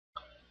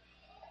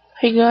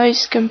Hey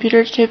guys,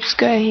 Computer Tips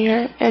Guy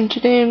here, and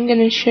today I'm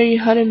gonna show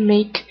you how to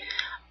make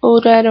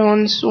old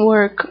add-ons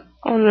work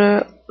on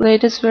the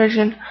latest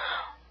version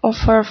of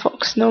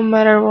Firefox, no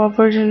matter what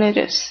version it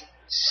is.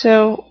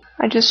 So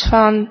I just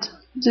found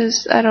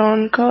this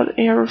add-on called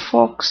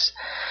Firefox.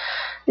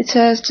 It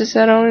says this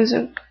add-on is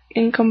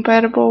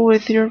incompatible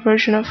with your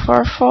version of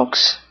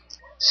Firefox.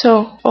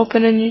 So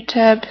open a new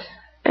tab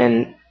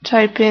and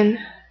type in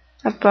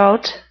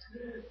about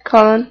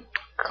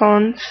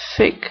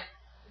config.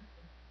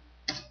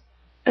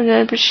 And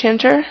then push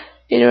enter.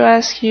 It will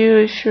ask you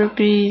if you'll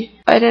be,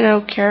 I don't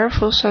know,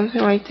 careful,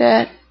 something like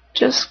that.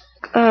 Just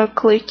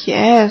click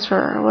yes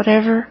or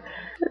whatever.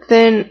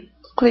 Then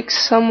click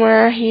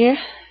somewhere here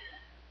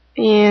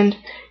and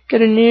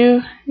get a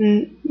new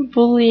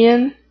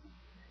boolean,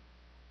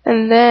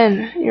 and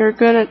then you're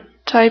gonna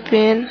type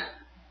in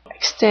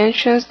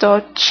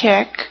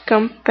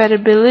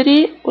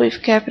extensions.checkCompatibility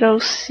with capital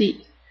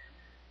C.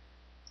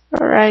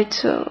 Alright,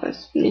 so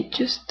let me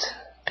just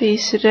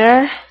paste it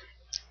there.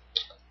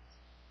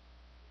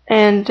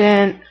 And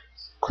then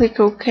click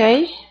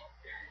OK,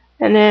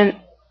 and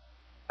then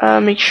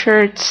make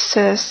sure it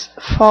says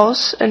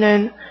false, and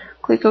then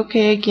click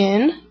OK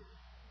again.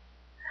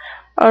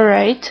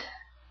 Alright,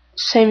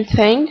 same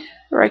thing,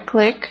 right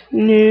click,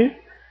 new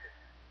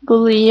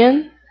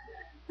boolean,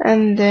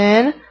 and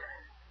then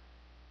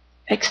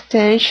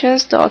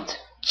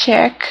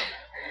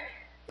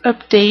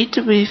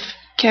extensions.checkUpdate with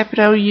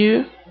capital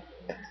U,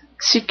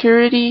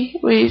 security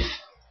with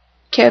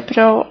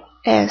capital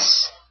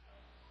S.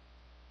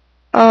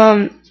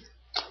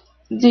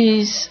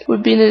 These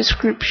would be in the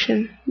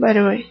description, by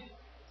the way.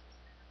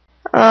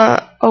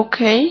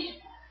 OK,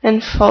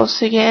 and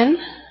false again.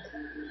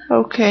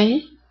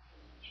 OK.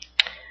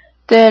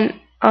 Then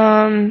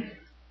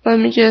let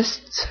me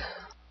just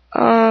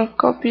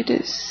copy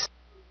this.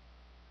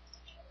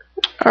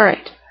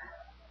 Alright,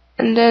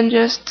 and then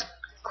just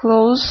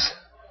close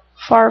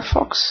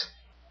Firefox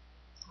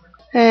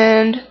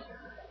and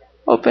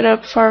open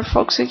up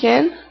Firefox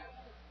again,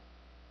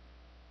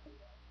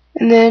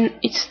 and then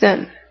it's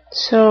done.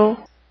 So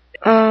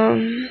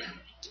find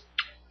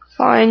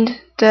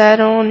the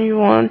add-on you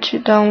want to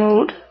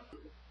download.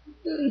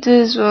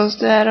 This was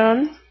the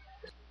add-on,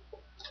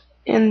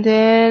 and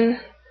then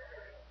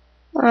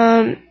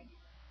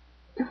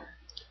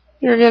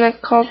you're gonna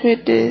copy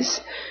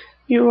this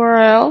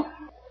URL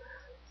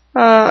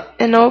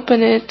and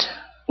open it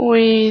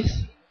with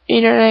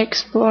Internet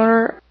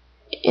Explorer,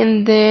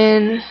 and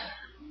then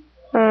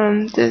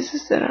this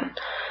is the add-on.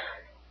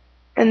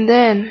 And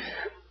then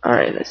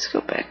alright, let's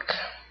go back.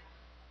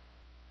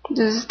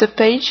 This is the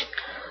page.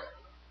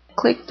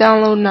 Click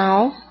download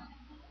now.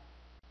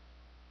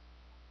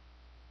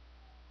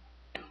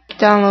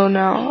 Download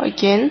now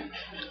again.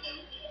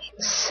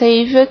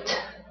 Save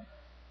it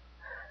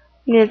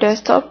in your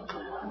desktop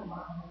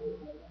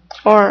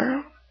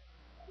or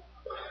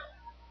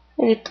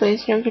any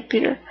place in your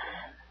computer,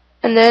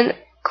 and then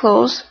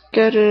close.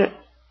 Go to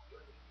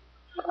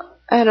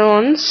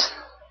add-ons,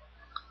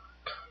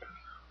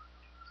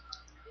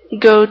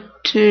 go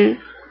to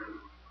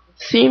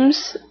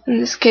themes in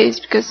this case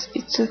because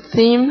it's a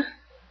theme,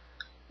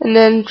 and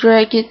then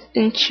drag it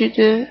into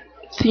the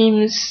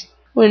themes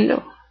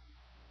window.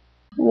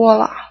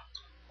 Voila!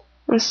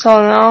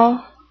 Install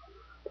now.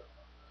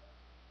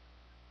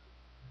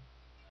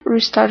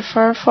 Restart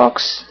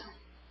Firefox.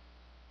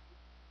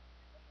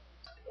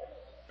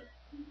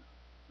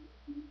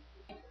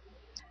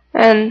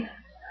 And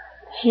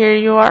here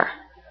you are.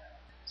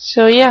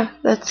 So yeah,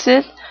 that's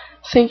it.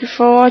 Thank you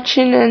for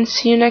watching, and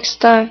see you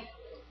next time.